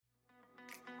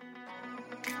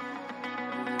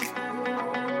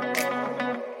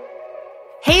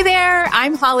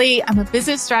I'm Holly. I'm a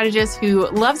business strategist who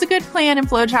loves a good plan and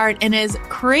flowchart and is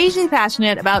crazy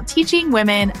passionate about teaching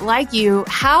women like you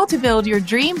how to build your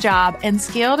dream job and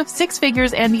scale to six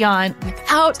figures and beyond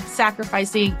without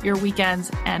sacrificing your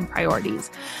weekends and priorities.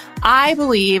 I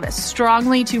believe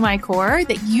strongly to my core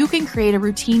that you can create a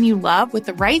routine you love with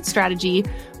the right strategy,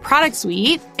 product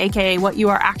suite, aka what you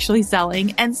are actually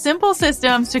selling, and simple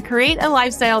systems to create a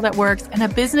lifestyle that works and a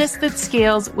business that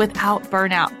scales without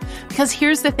burnout. Because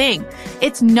here's the thing,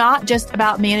 it's not just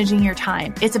about managing your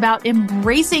time. It's about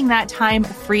embracing that time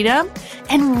freedom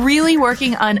and really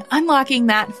working on unlocking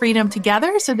that freedom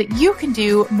together so that you can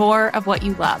do more of what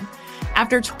you love.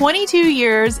 After 22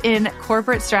 years in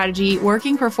corporate strategy,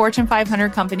 working for Fortune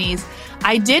 500 companies,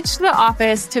 I ditched the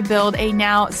office to build a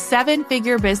now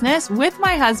seven-figure business with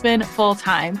my husband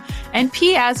full-time. And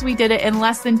P.S., we did it in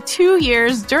less than 2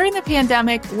 years during the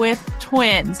pandemic with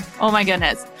twins. Oh my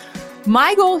goodness.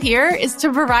 My goal here is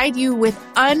to provide you with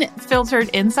unfiltered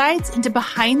insights into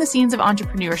behind the scenes of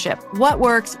entrepreneurship, what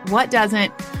works, what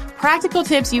doesn't, practical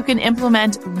tips you can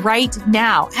implement right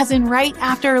now, as in right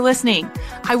after listening.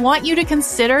 I want you to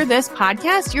consider this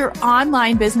podcast your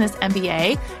online business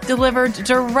MBA, delivered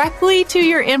directly to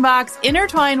your inbox,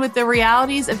 intertwined with the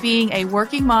realities of being a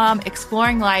working mom,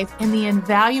 exploring life, and the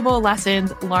invaluable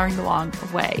lessons learned along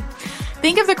the way.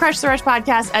 Think of the Crush the Rush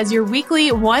podcast as your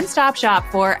weekly one-stop shop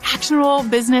for actionable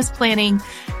business planning,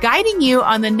 guiding you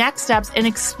on the next steps and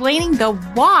explaining the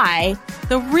why,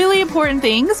 the really important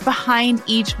things behind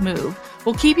each move.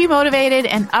 We'll keep you motivated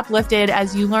and uplifted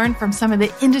as you learn from some of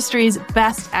the industry's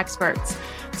best experts.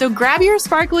 So grab your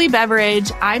sparkly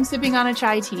beverage, I'm sipping on a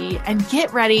chai tea, and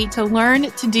get ready to learn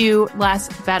to do less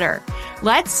better.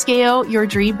 Let's scale your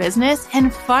dream business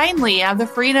and finally have the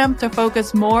freedom to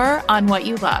focus more on what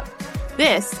you love.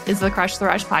 This is the Crush the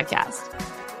Rush podcast.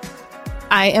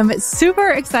 I am super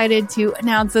excited to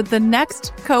announce that the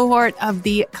next cohort of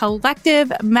the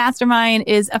Collective Mastermind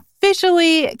is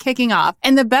officially kicking off.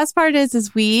 And the best part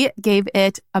is we gave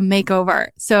it a makeover.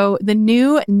 So the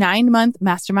new 9-month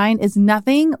mastermind is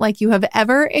nothing like you have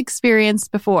ever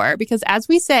experienced before, because as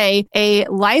we say, a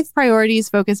life priorities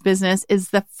focused business is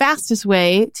the fastest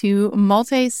way to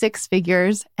multi-six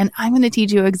figures. And I'm going to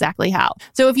teach you exactly how.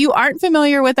 So if you aren't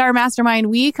familiar with our mastermind,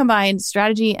 we combine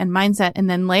strategy and mindset and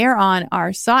then layer on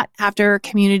our sought after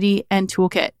community and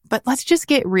toolkit. But let's just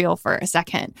get real for a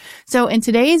second. So in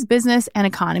today's business and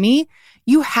economy,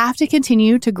 you have to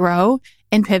continue to grow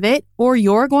and pivot or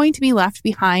you're going to be left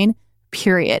behind,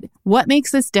 period. What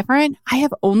makes this different? I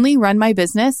have only run my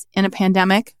business in a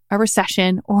pandemic, a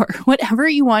recession, or whatever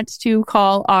you want to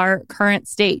call our current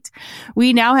state.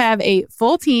 We now have a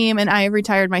full team and I have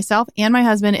retired myself and my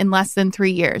husband in less than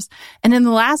 3 years. And in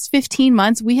the last 15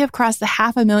 months, we have crossed the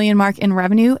 $500,000 mark in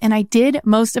revenue. And I did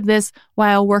most of this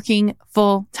while working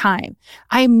full time.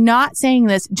 I am not saying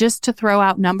this just to throw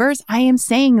out numbers. I am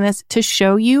saying this to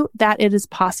show you that it is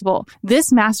possible.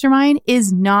 This mastermind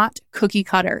is not cookie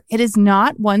cutter. It is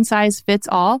not one size fits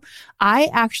all. I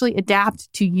actually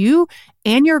adapt to you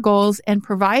and your goals and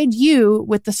provide you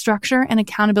with the structure and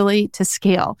accountability to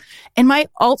scale. And my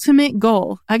ultimate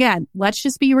goal, again, let's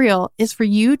just be real, is for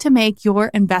you to make your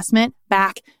investment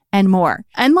back and more.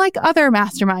 Unlike other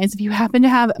masterminds, if you happen to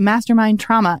have mastermind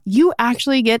trauma, you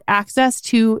actually get access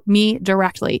to me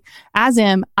directly. As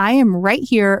in, I am right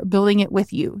here building it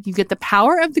with you. You get the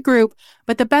power of the group,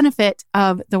 but the benefit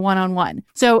of the one-on-one.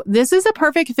 So this is a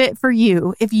perfect fit for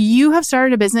you if you have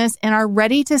started a business and are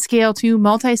ready to scale to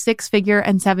multi-six figure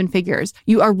and seven figures.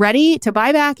 You are ready to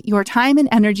buy back your time and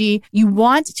energy. You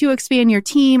want to expand your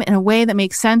team in a way that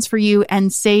makes sense for you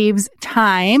and saves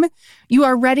time. You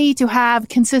are ready to have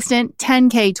consistent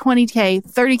 10K, 20K,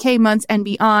 30K months and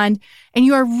beyond. And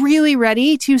you are really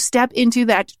ready to step into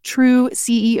that true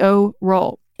CEO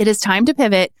role. It is time to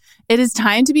pivot. It is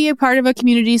time to be a part of a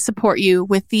community to support you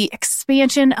with the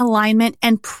expansion, alignment,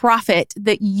 and profit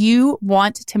that you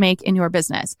want to make in your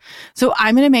business. So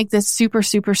I'm going to make this super,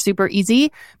 super, super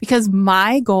easy because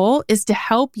my goal is to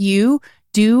help you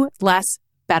do less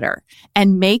better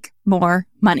and make more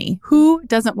money. Who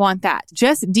doesn't want that?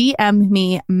 Just DM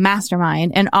me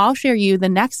mastermind and I'll share you the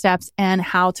next steps and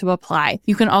how to apply.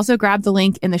 You can also grab the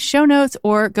link in the show notes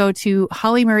or go to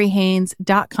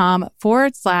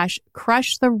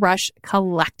hollymariehaynes.com/crush the rush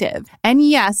collective. And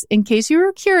yes, in case you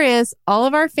were curious, all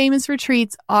of our famous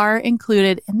retreats are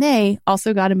included and they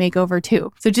also got a makeover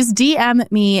too. So just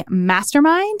DM me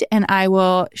mastermind and I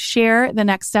will share the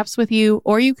next steps with you,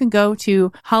 or you can go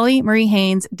to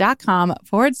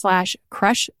hollymariehaynes.com/crush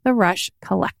the rush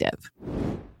collective.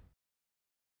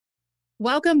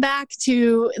 Welcome back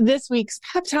to this week's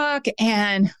pep talk.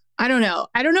 And I don't know.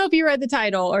 I don't know if you read the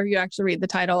title or you actually read the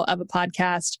title of a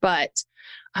podcast, but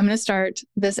I'm going to start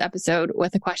this episode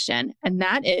with a question. And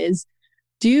that is,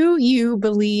 do you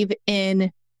believe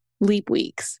in leap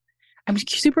weeks? I'm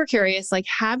super curious. Like,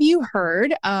 have you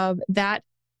heard of that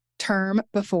term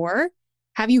before?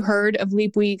 Have you heard of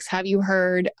leap weeks? Have you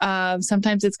heard of,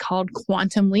 sometimes it's called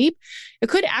quantum leap? It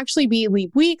could actually be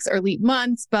leap weeks or leap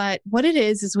months, but what it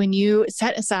is when you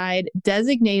set aside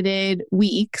designated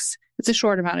weeks, it's a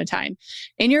short amount of time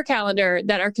in your calendar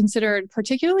that are considered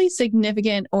particularly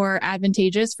significant or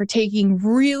advantageous for taking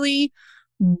really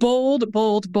bold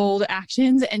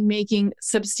actions and making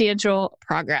substantial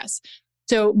progress.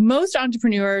 So most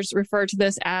entrepreneurs refer to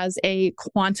this as a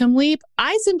quantum leap.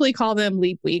 I simply call them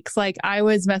leap weeks. Like, I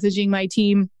was messaging my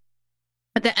team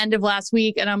at the end of last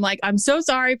week and I'm like, I'm so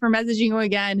sorry for messaging you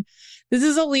again. This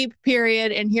is a leap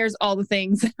period and here's all the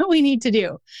things that we need to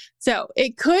do. So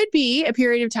it could be a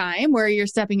period of time where you're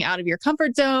stepping out of your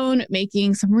comfort zone,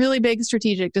 making some really big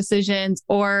strategic decisions,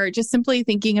 or just simply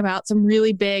thinking about some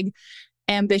really big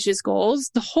ambitious goals.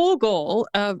 The whole goal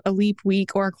of a leap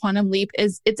week or a quantum leap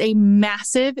is it's a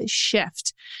massive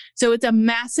shift. So it's a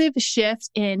massive shift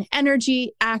in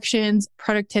energy, actions,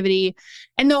 productivity.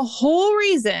 And the whole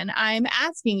reason I'm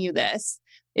asking you this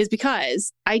is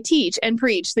because I teach and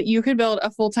preach that you could build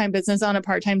a full-time business on a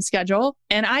part-time schedule.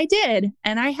 And I did,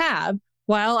 and I have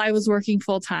while I was working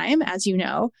full-time, as you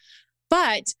know.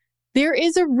 But there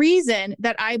is a reason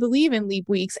that I believe in leap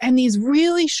weeks and these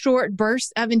really short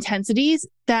bursts of intensities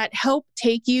that help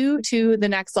take you to the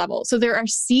next level. So there are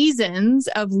seasons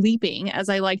of leaping, as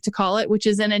I like to call it, which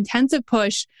is an intensive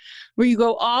push where you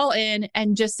go all in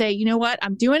and just say, you know what,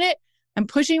 I'm doing it. I'm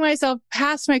pushing myself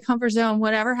past my comfort zone.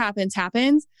 Whatever happens,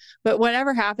 happens. But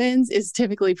whatever happens is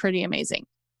typically pretty amazing.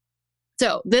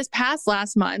 So this past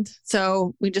last month,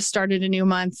 so we just started a new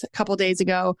month a couple days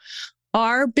ago,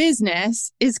 our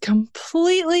business is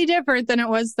completely different than it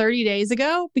was 30 days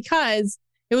ago because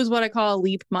it was what I call a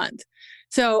leap month.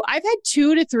 So I've had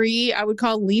 2 to 3, I would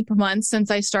call leap months since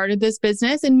I started this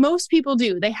business. And most people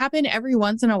do. They happen every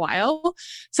once in a while.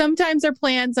 Sometimes they're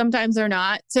planned, sometimes they're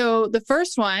not. So the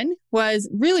first one was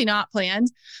really not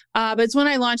planned, but it's when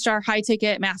I launched our high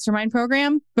ticket mastermind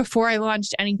program before I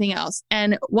launched anything else.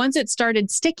 And once it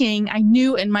started sticking, I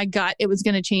knew in my gut it was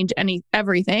going to change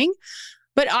everything.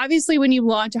 But obviously, when you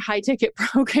launch a high ticket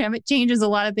program, it changes a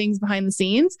lot of things behind the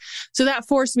scenes. So that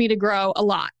forced me to grow a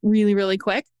lot really, really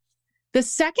quick. The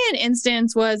second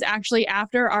instance was actually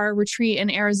after our retreat in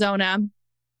Arizona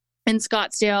in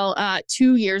Scottsdale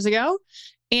 2 years ago.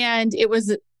 And it was,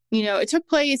 it took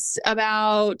place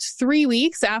about 3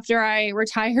 weeks after I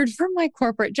retired from my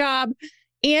corporate job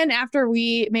and after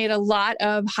we made a lot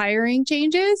of hiring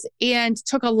changes and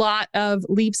took a lot of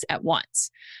leaps at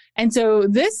once. And so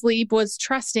this leap was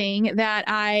trusting that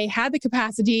I had the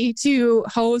capacity to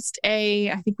host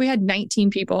I think we had 19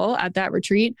 people at that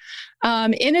retreat,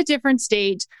 in a different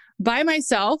state by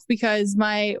myself because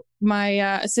my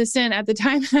assistant at the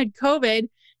time had COVID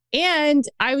and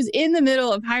I was in the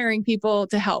middle of hiring people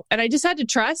to help. And I just had to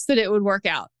trust that it would work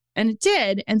out. And it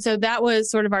did. And so that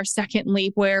was sort of our second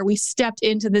leap where we stepped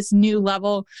into this new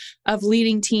level of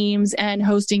leading teams and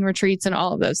hosting retreats and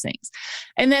all of those things.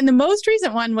 And then the most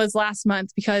recent one was last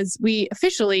month because we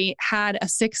officially had a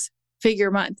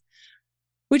 6-figure month,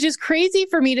 which is crazy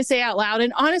for me to say out loud.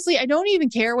 And honestly, I don't even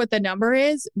care what the number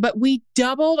is, but we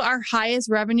doubled our highest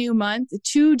revenue month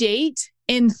to date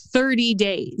in 30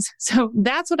 days. So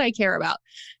that's what I care about.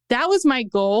 That was my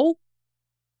goal.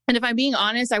 And if I'm being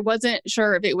honest, I wasn't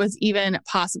sure if it was even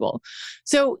possible.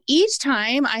 So each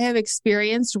time I have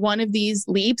experienced one of these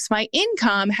leaps, my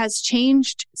income has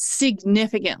changed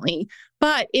significantly,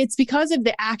 but it's because of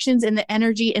the actions and the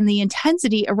energy and the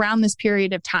intensity around this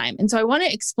period of time. And so I want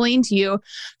to explain to you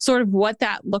sort of what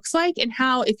that looks like and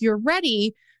how, if you're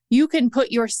ready, you can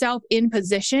put yourself in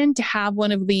position to have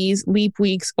one of these leap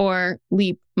weeks or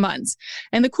leap months.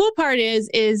 And the cool part is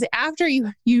after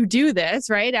you do this,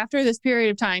 right? After this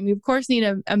period of time, you of course need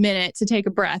a minute to take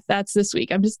a breath. That's this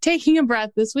week. I'm just taking a breath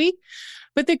this week.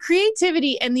 But the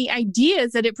creativity and the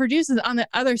ideas that it produces on the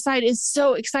other side is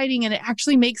so exciting. And it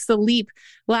actually makes the leap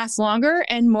last longer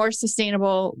and more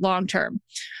sustainable long term.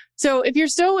 So if you're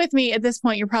still with me at this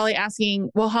point, you're probably asking,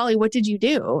 well, Holly, what did you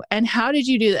do? And how did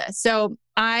you do this? So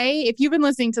if you've been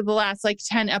listening to the last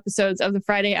 10 episodes of the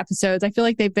Friday episodes, I feel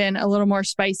like they've been a little more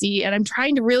spicy and I'm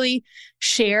trying to really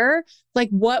share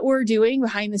what we're doing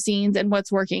behind the scenes and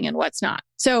what's working and what's not.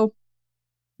 So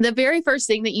the very first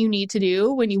thing that you need to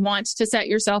do when you want to set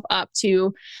yourself up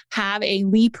to have a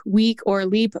leap week or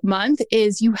leap month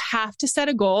is you have to set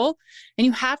a goal, and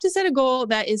you have to set a goal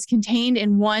that is contained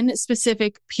in one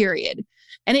specific period.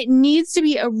 And it needs to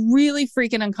be a really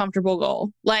freaking uncomfortable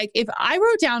goal. Like if I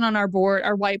wrote down on our board,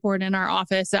 our whiteboard in our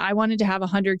office that I wanted to have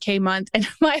 100K month, and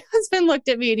my husband looked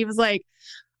at me and he was like,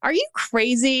 "Are you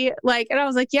crazy?" Like, and I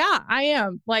was like, "Yeah, I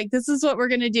am. Like, this is what we're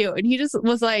going to do." And he just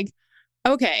was like,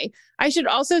 "Okay." I should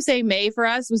also say May for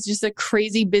us was just a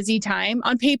crazy busy time.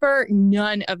 On paper,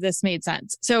 none of this made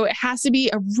sense. So it has to be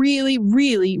a really,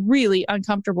 really, really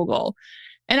uncomfortable goal.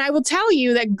 And I will tell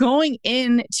you that going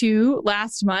into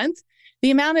last month, the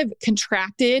amount of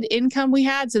contracted income we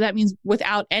had, so that means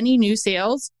without any new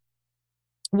sales,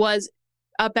 was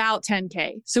about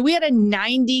 10K. So we had a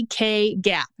 90K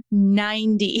gap,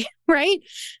 90, right?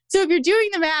 So if you're doing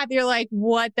the math, you're like,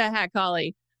 what the heck,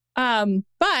 Holly?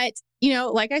 But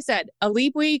like I said, a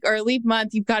leap week or a leap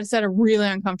month, you've got to set a really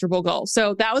uncomfortable goal.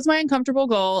 So that was my uncomfortable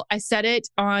goal. I set it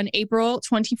on April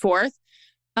 24th.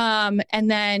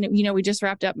 And then, we just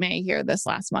wrapped up May here this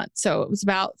last month. So it was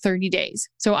about 30 days.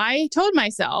 So I told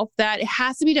myself that it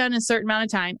has to be done in a certain amount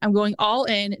of time. I'm going all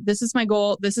in. This is my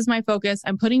goal. This is my focus.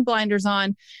 I'm putting blinders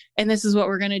on, and this is what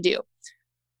we're going to do.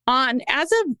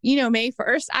 As of, May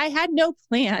 1st, I had no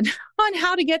plan on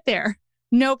how to get there.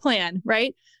 No plan,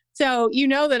 right? So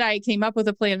that I came up with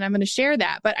a plan and I'm going to share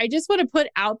that. But I just want to put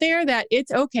out there that it's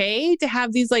okay to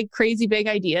have these like crazy big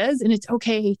ideas, and it's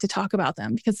okay to talk about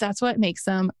them because that's what makes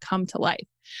them come to life.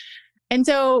 And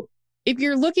so if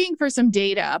you're looking for some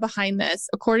data behind this,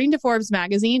 according to Forbes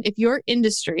magazine, if your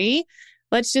industry,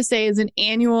 let's just say, is an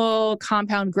annual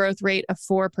compound growth rate of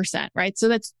 4%, right? So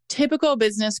that's typical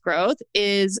business growth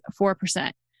is 4%.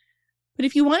 But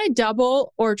if you want to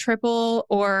double or triple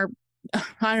or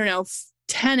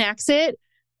 10x it,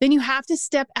 then you have to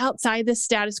step outside the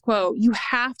status quo. You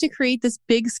have to create this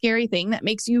big, scary thing that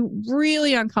makes you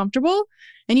really uncomfortable,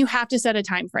 and you have to set a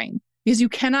time frame because you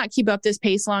cannot keep up this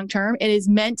pace long term. It is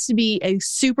meant to be a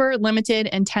super limited,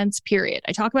 intense period.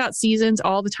 I talk about seasons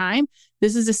all the time.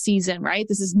 This is a season, right?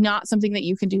 This is not something that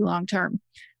you can do long term.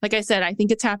 Like I said, I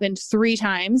think it's happened 3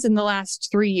 times in the last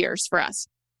 3 years for us.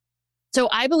 So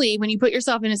I believe when you put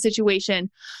yourself in a situation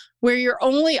where your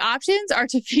only options are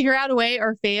to figure out a way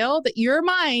or fail, that your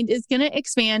mind is going to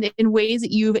expand in ways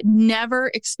that you've never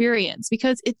experienced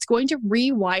because it's going to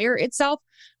rewire itself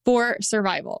for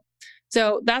survival.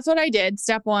 So that's what I did.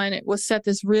 Step 1 was set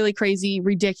this really crazy,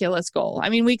 ridiculous goal. I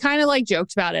mean, we kind of like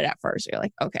joked about it at first. You're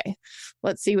like, okay,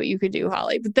 let's see what you could do,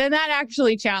 Holly. But then that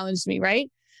actually challenged me, right?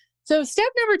 So step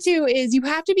number 2 is you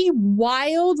have to be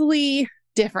wildly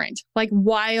different, like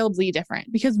wildly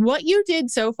different, because what you did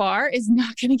so far is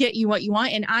not going to get you what you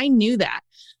want. And I knew that.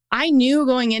 I knew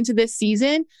going into this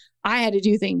season, I had to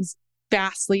do things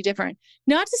vastly different.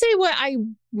 Not to say what I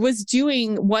was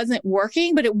doing wasn't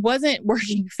working, but it wasn't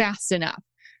working fast enough.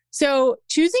 So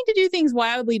choosing to do things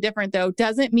wildly different, though,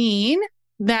 doesn't mean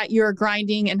that you're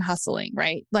grinding and hustling,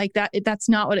 right? Like that's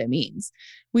not what it means.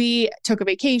 We took a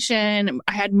vacation.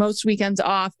 I had most weekends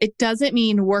off. It doesn't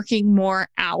mean working more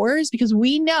hours because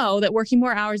we know that working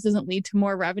more hours doesn't lead to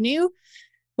more revenue.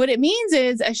 What it means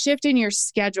is a shift in your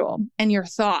schedule and your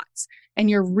thoughts and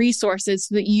your resources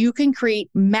so that you can create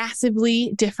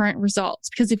massively different results.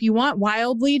 Because if you want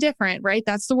wildly different, right?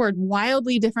 That's the word,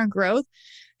 wildly different growth,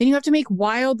 then you have to make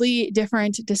wildly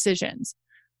different decisions.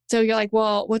 So you're like,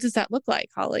 well, what does that look like,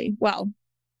 Holly? Well,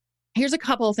 here's a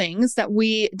couple of things that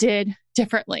we did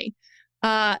differently.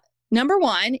 Number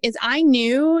 1 is I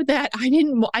knew that I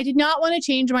did not want to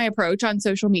change my approach on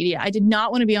social media. I did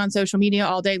not want to be on social media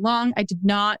all day long. I did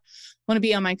not want to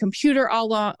be on my computer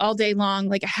all day long.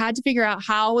 Like I had to figure out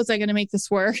how was I going to make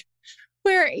this work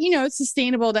where, it's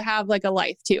sustainable to have like a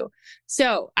life too.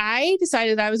 So I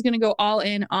decided I was going to go all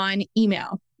in on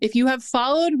email. If you have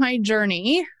followed my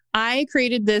journey, I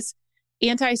created this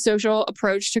anti-social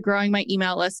approach to growing my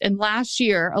email list. And last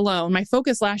year alone, my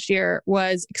focus last year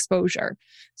was exposure.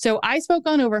 So I spoke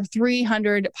on over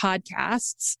 300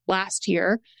 podcasts last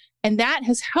year, and that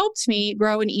has helped me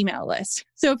grow an email list.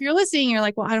 So if you're listening, you're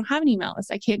like, well, I don't have an email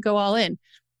list. I can't go all in.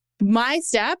 My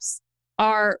steps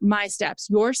are my steps.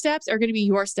 Your steps are going to be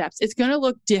your steps. It's going to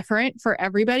look different for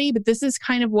everybody, but this is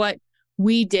kind of what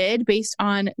we did based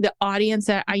on the audience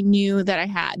that I knew that I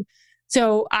had.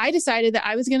 So I decided that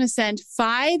I was going to send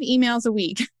 5 emails a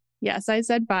week. Yes, I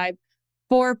said 5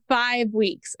 for 5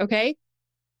 weeks. Okay.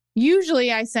 Usually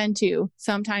I send 2,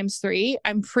 sometimes 3.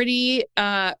 I'm pretty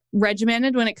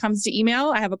regimented when it comes to email.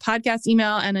 I have a podcast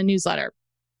email and a newsletter.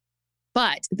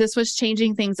 But this was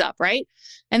changing things up, right?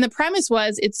 And the premise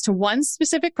was it's to one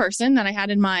specific person that I had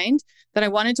in mind that I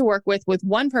wanted to work with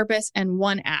one purpose and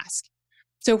one ask.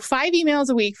 So 5 emails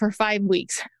a week for 5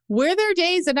 weeks. Were there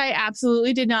days that I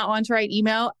absolutely did not want to write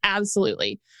email?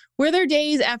 Absolutely. Were there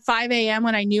days at 5 a.m.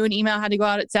 when I knew an email had to go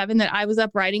out at 7 that I was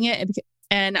up writing it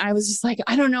And I was just like,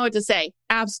 I don't know what to say.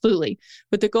 Absolutely.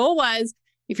 But the goal was,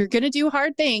 if you're going to do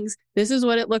hard things, this is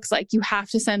what it looks like. You have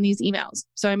to send these emails.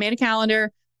 So I made a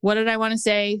calendar. What did I want to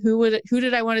say? Who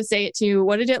did I want to say it to?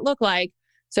 What did it look like?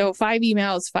 So 5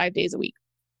 emails, 5 days a week.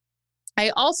 I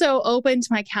also opened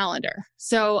my calendar.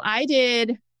 So I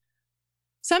did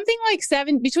something like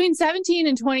between 17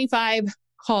 and 25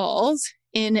 calls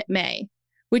in May,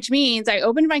 which means I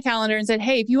opened my calendar and said,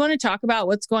 hey, if you want to talk about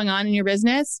what's going on in your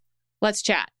business, let's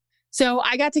chat. So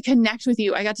I got to connect with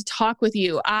you. I got to talk with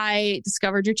you. I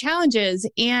discovered your challenges,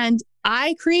 and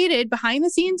I created behind the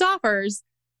scenes offers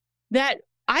that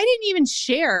I didn't even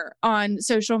share on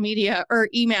social media or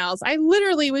emails. I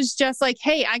literally was just like,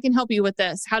 hey, I can help you with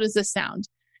this. How does this sound?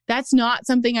 That's not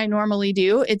something I normally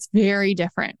do. It's very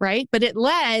different, right? But it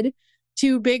led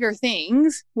to bigger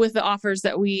things with the offers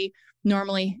that we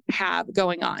normally have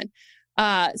going on.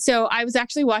 So I was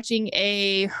actually watching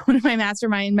one of my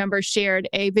mastermind members shared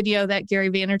a video that Gary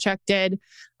Vaynerchuk did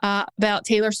about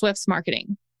Taylor Swift's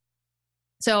marketing.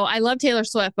 So I love Taylor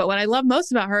Swift, but what I love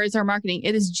most about her is her marketing.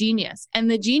 It is genius.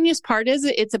 And the genius part is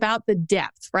it's about the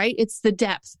depth, right? It's the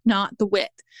depth, not the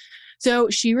width. So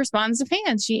she responds to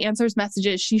fans. She answers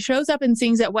messages. She shows up and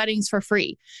sings at weddings for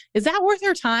free. Is that worth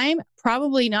her time?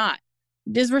 Probably not.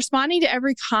 Is responding to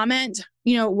every comment,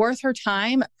 worth her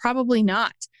time? Probably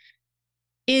not.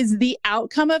 Is the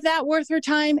outcome of that worth her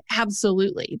time?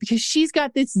 Absolutely. Because she's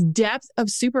got this depth of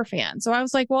super fans. So I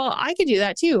was like, well, I could do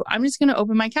that too. I'm just going to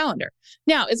open my calendar.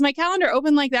 Now, is my calendar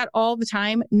open like that all the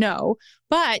time? No,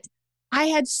 but I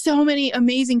had so many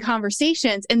amazing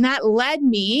conversations, and that led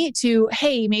me to,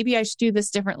 hey, maybe I should do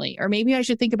this differently, or maybe I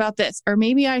should think about this, or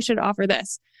maybe I should offer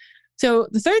this. So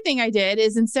the third thing I did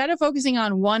is, instead of focusing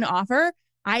on one offer,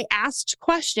 I asked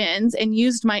questions and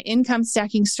used my income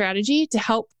stacking strategy to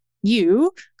help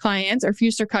you, clients or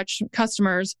future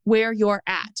customers, where you're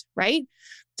at, right?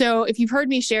 So if you've heard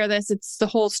me share this, it's the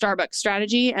whole Starbucks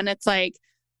strategy. And it's like,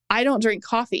 I don't drink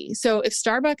coffee. So if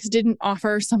Starbucks didn't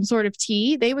offer some sort of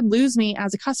tea, they would lose me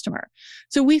as a customer.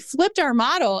 So we flipped our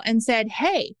model and said,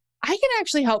 hey, I can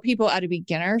actually help people at a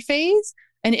beginner phase,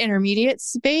 an intermediate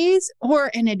phase,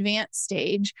 or an advanced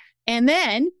stage. And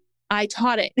then I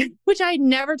taught it, which I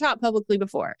never taught publicly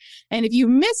before. And if you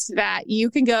missed that,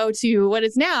 you can go to what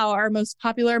is now our most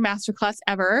popular masterclass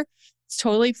ever. It's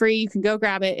totally free. You can go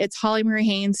grab it. It's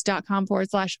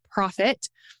hollymariehaynes.com/profit,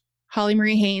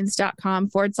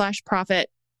 hollymariehaynes.com/profit.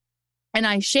 And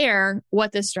I share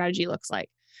what this strategy looks like.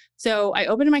 So I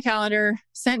opened my calendar,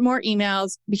 sent more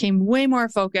emails, became way more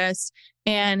focused,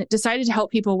 and decided to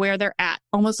help people where they're at,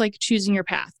 almost like choosing your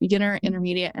path, beginner,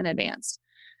 intermediate, and advanced.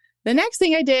 The next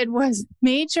thing I did was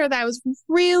made sure that I was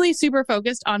really super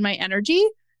focused on my energy.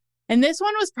 And this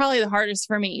one was probably the hardest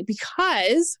for me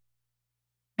because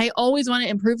I always want to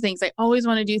improve things. I always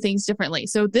want to do things differently.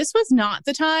 So this was not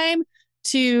the time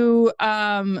to,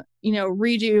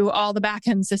 redo all the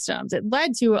backend systems. It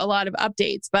led to a lot of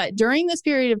updates, but during this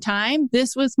period of time,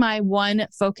 this was my one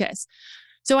focus.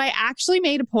 So I actually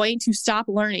made a point to stop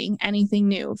learning anything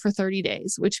new for 30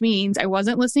 days, which means I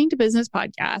wasn't listening to business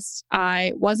podcasts.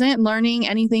 I wasn't learning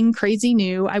anything crazy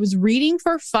new. I was reading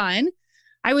for fun.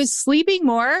 I was sleeping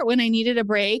more when I needed a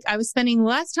break. I was spending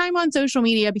less time on social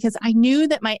media because I knew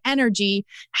that my energy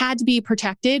had to be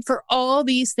protected for all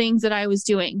these things that I was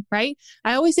doing, right?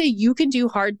 I always say you can do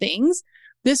hard things.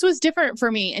 This was different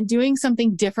for me, and doing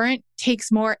something different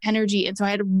takes more energy. And so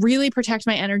I had to really protect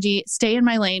my energy, stay in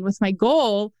my lane with my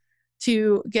goal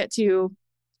to get to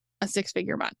a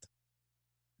 6-figure month.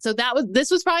 So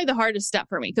this was probably the hardest step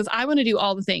for me because I want to do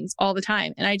all the things all the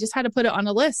time. And I just had to put it on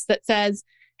a list that says,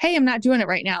 hey, I'm not doing it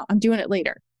right now. I'm doing it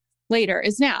later. Later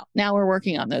is now. Now we're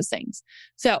working on those things.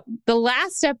 So the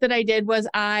last step that I did was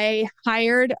I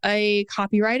hired a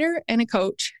copywriter and a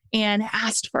coach and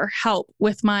asked for help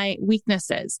with my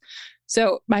weaknesses.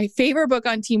 So my favorite book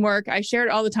on teamwork, I share it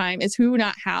all the time, is Who,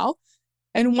 Not How.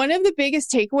 And one of the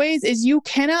biggest takeaways is you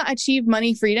cannot achieve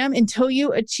money freedom until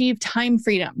you achieve time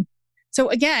freedom. So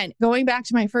again, going back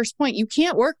to my first point, you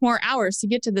can't work more hours to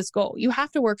get to this goal. You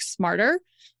have to work smarter.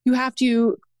 You have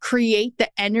to create the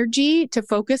energy to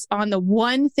focus on the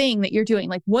one thing that you're doing.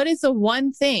 Like, what is the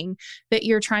one thing that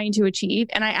you're trying to achieve?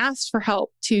 And I asked for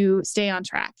help to stay on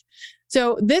track.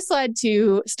 So this led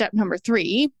to step number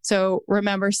 3. So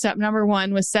remember, step number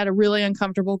 1 was set a really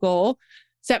uncomfortable goal.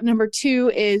 Step number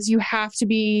 2 is you have to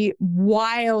be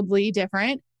wildly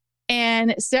different.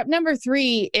 And step number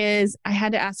 3 is I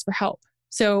had to ask for help.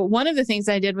 So one of the things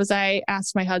I did was I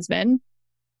asked my husband,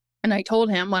 and I told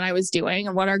him what I was doing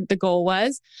and what the goal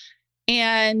was.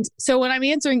 And so when I'm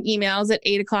answering emails at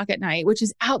 8 o'clock at night, which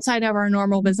is outside of our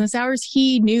normal business hours,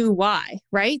 he knew why,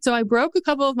 right? So I broke a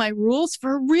couple of my rules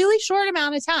for a really short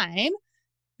amount of time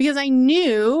because I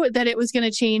knew that it was going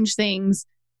to change things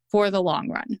for the long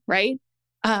run, right?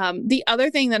 The other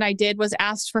thing that I did was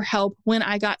asked for help when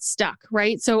I got stuck,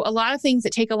 right? So a lot of things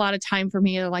that take a lot of time for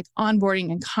me are like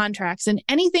onboarding and contracts and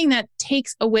anything that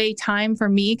takes away time for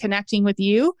me connecting with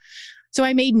you. So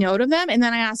I made note of them and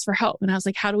then I asked for help and I was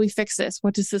like, how do we fix this?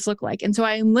 What does this look like? And so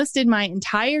I enlisted my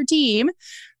entire team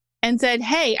and said,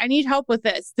 hey, I need help with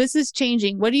this. This is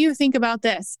changing. What do you think about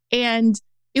this? And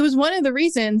it was one of the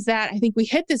reasons that I think we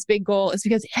hit this big goal is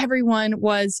because everyone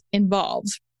was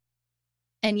involved.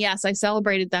 And yes, I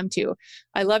celebrated them too.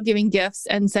 I love giving gifts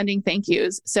and sending thank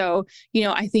yous. So,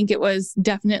 I think it was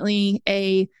definitely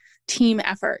a team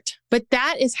effort. But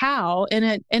that is how,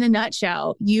 in a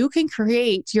nutshell, you can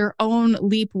create your own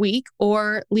leap week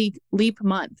or leap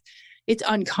month. It's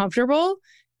uncomfortable.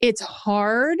 It's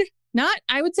hard.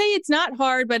 I would say it's not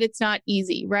hard, but it's not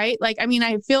easy, right?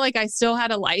 I feel like I still had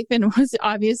a life and was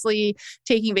obviously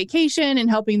taking vacation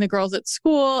and helping the girls at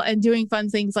school and doing fun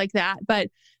things like that. But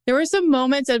there were some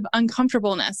moments of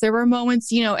uncomfortableness. There were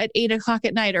moments, at 8 o'clock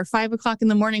at night or 5 o'clock in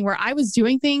the morning where I was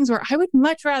doing things where I would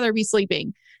much rather be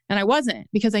sleeping. And I wasn't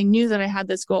because I knew that I had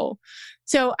this goal.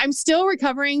 So I'm still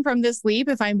recovering from this leap,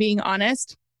 if I'm being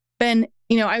honest. Then,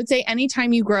 I would say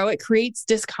anytime you grow, it creates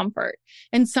discomfort.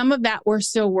 And some of that we're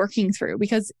still working through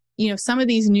because, some of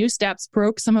these new steps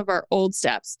broke some of our old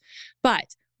steps. But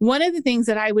one of the things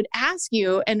that I would ask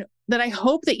you and that I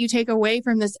hope that you take away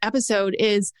from this episode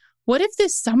is, what if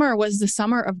this summer was the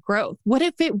summer of growth? What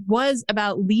if it was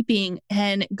about leaping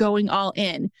and going all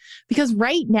in? Because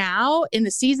right now, in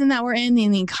the season that we're in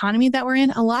the economy that we're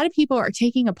in, a lot of people are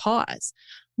taking a pause.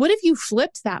 What if you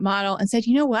flipped that model and said,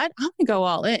 you know what? I'm going to go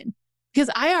all in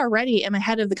because I already am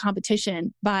ahead of the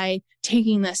competition by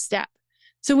taking this step.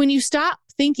 So when you stop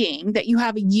thinking that you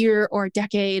have a year or a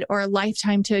decade or a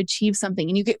lifetime to achieve something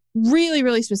and you get really,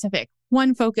 really specific,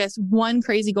 one focus, one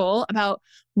crazy goal about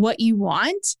what you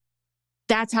want,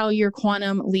 that's how your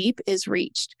quantum leap is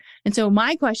reached. And so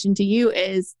my question to you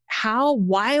is, how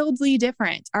wildly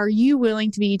different are you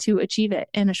willing to be to achieve it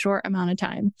in a short amount of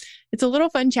time? It's a little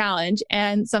fun challenge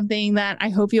and something that I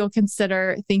hope you'll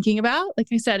consider thinking about. Like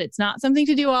I said, it's not something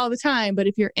to do all the time, but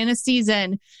if you're in a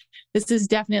season, this is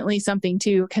definitely something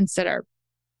to consider.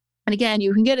 And again,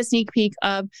 you can get a sneak peek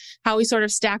of how we sort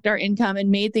of stacked our income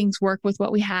and made things work with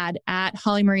what we had at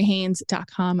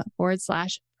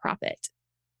hollymariehaynes.com/profit.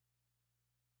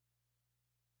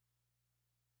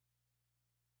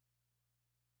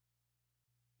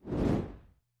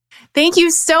 Thank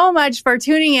you so much for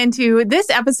tuning into this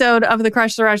episode of the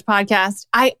Crush the Rush podcast.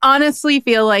 I honestly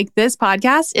feel like this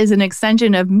podcast is an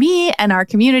extension of me and our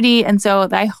community. And so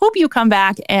I hope you come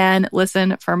back and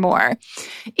listen for more.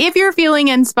 If you're feeling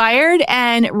inspired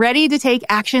and ready to take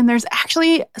action, there's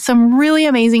actually some really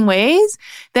amazing ways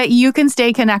that you can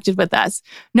stay connected with us.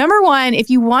 Number one, if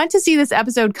you want to see this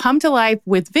episode come to life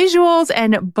with visuals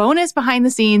and bonus behind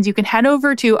the scenes, you can head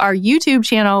over to our YouTube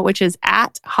channel, which is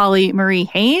at Holly Marie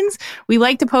Haynes. We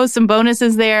like to post some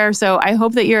bonuses there, so I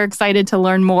hope that you're excited to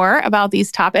learn more about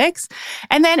these topics.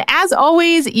 And then, as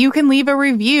always, you can leave a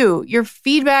review. Your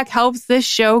feedback helps this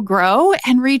show grow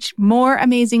and reach more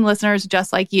amazing listeners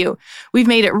just like you. We've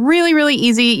made it really, really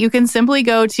easy. You can simply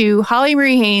go to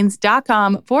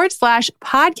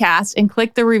hollymariehaynes.com/podcast and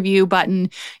click the review button.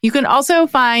 You can also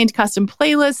find custom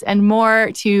playlists and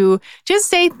more to just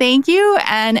say thank you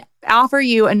and offer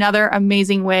you another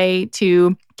amazing way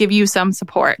to give you some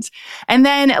support. And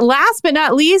then last but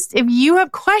not least, if you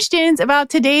have questions about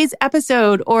today's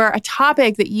episode or a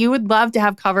topic that you would love to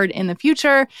have covered in the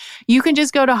future, you can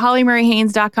just go to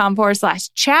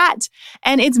hollymariehaynes.com/chat.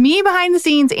 And it's me behind the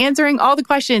scenes answering all the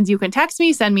questions. You can text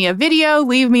me, send me a video,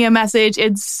 leave me a message.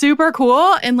 It's super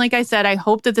cool. And like I said, I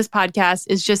hope that this podcast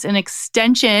is just an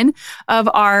extension of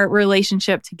our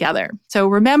relationship together. So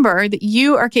remember that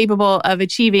you are capable of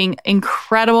achieving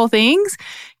incredible things.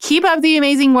 Keep up the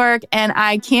amazing work, and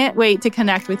I can't wait to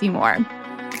connect with you more.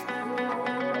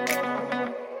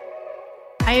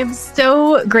 I am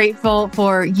so grateful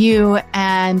for you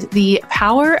and the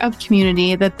power of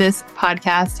community that this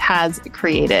podcast has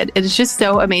created. It is just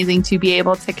so amazing to be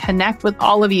able to connect with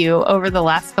all of you over the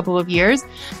last couple of years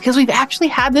because we've actually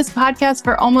had this podcast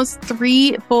for almost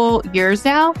 3 full years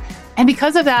now. And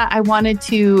because of that, I wanted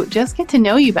to just get to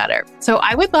know you better. So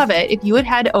I would love it if you would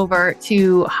head over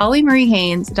to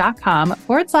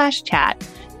hollymariehaynes.com/chat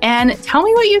and tell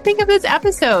me what you think of this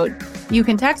episode. You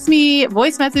can text me,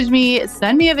 voice message me,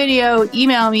 send me a video,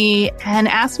 email me, and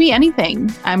ask me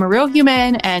anything. I'm a real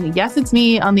human, and yes, it's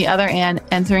me on the other end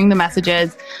answering the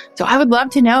messages. So I would love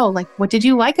to know, what did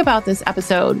you like about this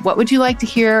episode? What would you like to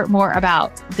hear more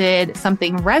about? Did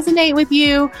something resonate with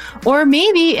you? Or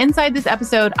maybe inside this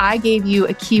episode, I gave you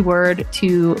a keyword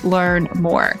to learn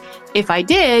more. If I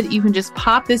did, you can just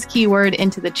pop this keyword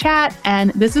into the chat,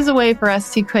 and this is a way for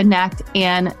us to connect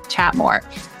and chat more.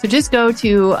 So just go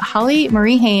to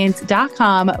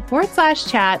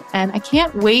hollymariehaines.com/chat, and I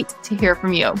can't wait to hear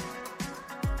from you.